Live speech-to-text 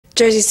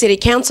Jersey City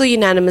Council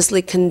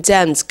unanimously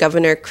condemns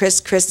Governor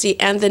Christie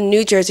and the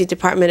New Jersey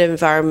Department of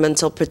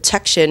Environmental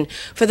Protection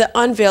for the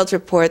unveiled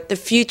report, The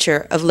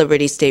Future of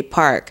Liberty State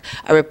Park,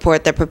 a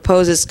report that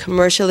proposes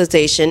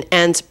commercialization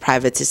and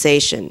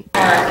privatization.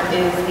 Park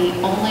is the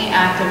only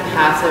active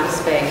passive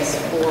space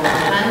for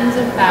tens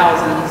of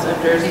thousands of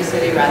Jersey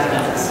City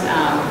residents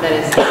that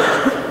is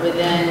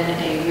within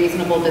a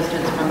reasonable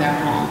distance from their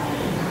home.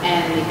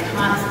 And the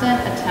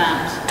constant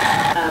attempt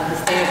of the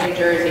state of New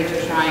Jersey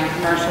to try and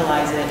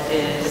commercialize it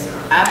is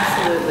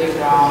absolutely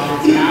wrong.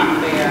 It's not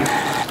fair.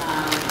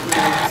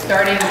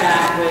 Starting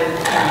back with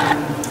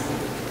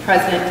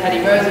President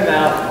Teddy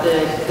Roosevelt,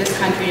 this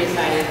country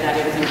decided that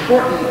it was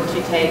important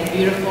to take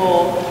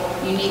beautiful,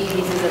 unique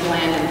pieces of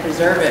land and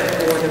preserve it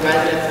for the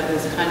residents of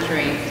this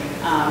country.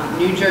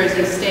 New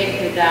Jersey State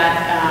did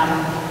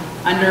that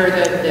under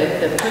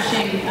the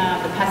pushing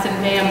the Pessin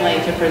family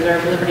to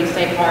preserve Liberty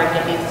State Park.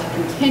 It needs to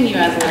continue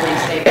as Liberty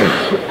State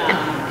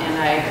Park, and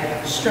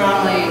I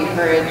strongly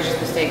encourage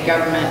the state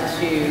government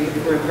to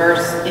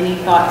reverse any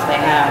thoughts they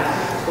have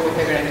for what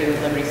they're going to do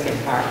with Liberty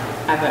State Park.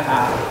 I vote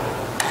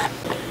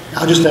aye.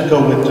 I'll just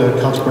echo what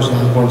Councilperson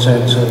Osborne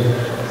said. So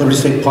Liberty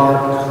State Park,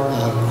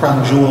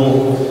 crown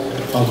jewel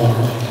of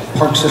our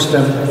park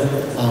system,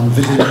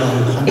 visited by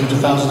hundreds of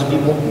thousands of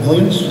people,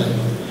 millions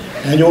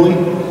annually.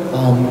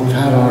 We've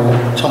had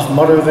our Tough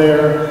Mudder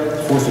there,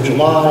 4th of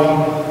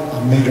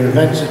July, major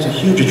events. It's a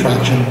huge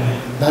attraction,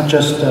 not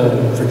just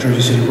for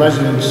Jersey City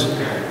residents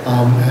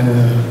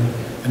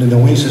and an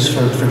oasis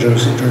for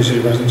Jersey City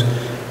residents,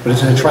 but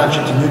it's an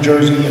attraction to New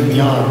Jersey and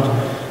beyond.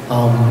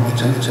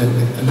 It's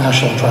a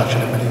national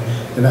attraction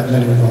in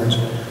many regards.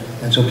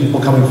 And so people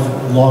coming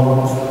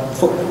long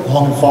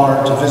and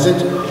far to visit,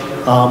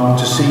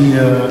 to see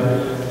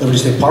Liberty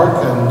State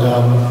Park,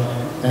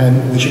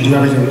 and we should do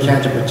everything we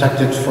can to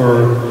protect it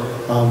for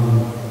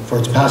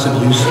its passive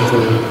use and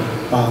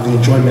for the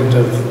enjoyment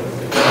of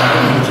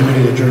the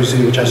community of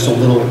Jersey, which has so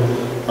little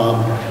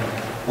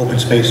open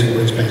space and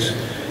green space.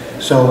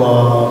 So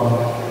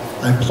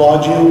I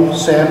applaud you,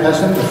 Sam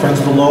Pessin, the Friends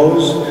of the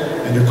Lowe's,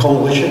 and your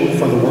coalition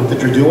for the work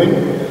that you're doing.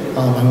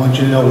 I want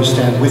you to know we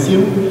stand with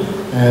you,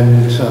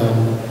 and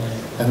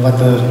let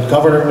the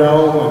governor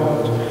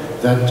know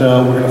that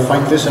we're going to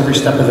fight this every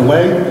step of the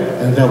way,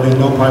 and there'll be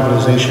no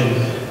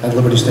privatization at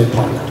Liberty State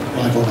Park.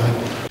 I vote aye.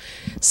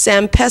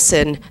 Sam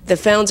Pessin, the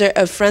founder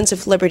of Friends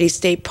of Liberty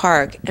State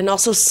Park and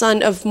also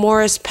son of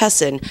Morris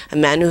Pessin, a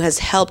man who has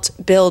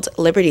helped build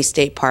Liberty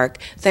State Park,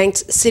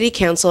 thanks City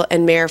Council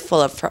and Mayor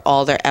Fulop for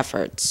all their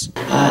efforts.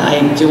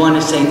 I do want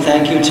to say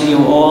thank you to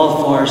you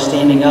all for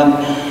standing up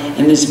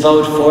in this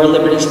vote for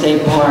Liberty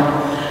State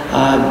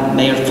Park.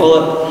 Mayor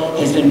Fulop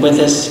has been with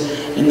us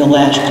in the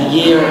last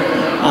year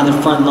on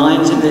the front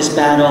lines of this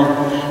battle.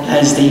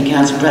 As the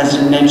Council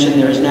President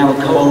mentioned, there is now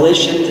a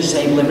coalition to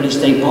save Liberty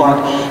State Park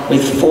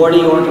with 40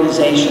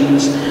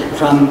 organizations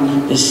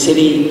from the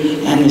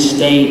city and the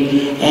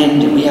state.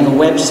 And we have a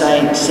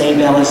website,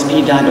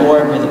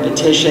 savelsp.org, with a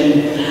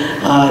petition.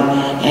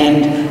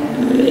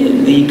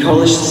 And the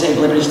Coalition to Save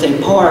Liberty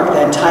State Park,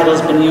 that title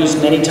has been used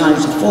many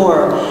times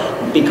before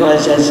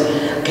because, as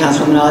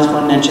Councilwoman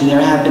Osborne mentioned,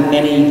 there have been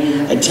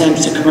many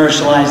attempts to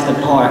commercialize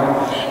the park.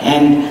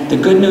 And the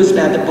good news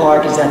about the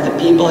park is that the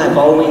people have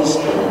always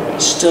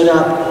stood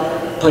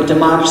up, put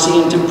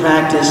democracy into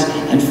practice,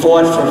 and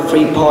fought for a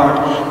free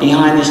park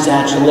behind the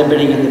Statue of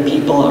Liberty, and the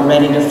people are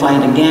ready to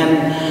fight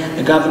again.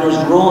 The governor's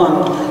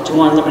wrong to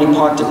want Liberty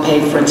Park to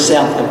pay for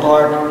itself. The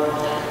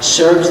park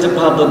serves the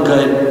public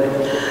good.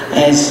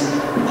 As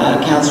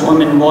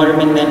Councilwoman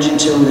Waterman mentioned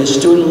to the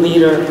student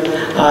leader,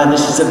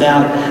 this is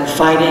about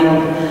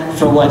fighting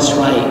for what's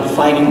right,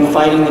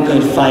 fighting the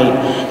good fight.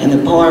 And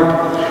the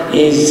park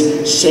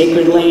is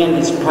sacred land,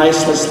 it's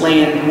priceless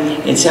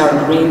land, it's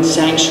our green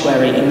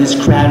sanctuary in this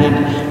crowded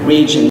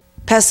region.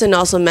 Pessin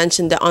also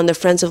mentioned that on the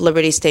Friends of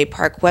Liberty State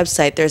Park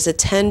website, there's a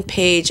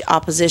 10-page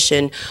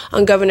opposition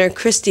on Governor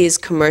Christie's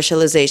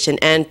commercialization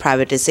and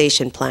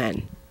privatization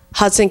plan.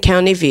 Hudson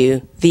County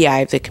View, the eye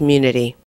of the community.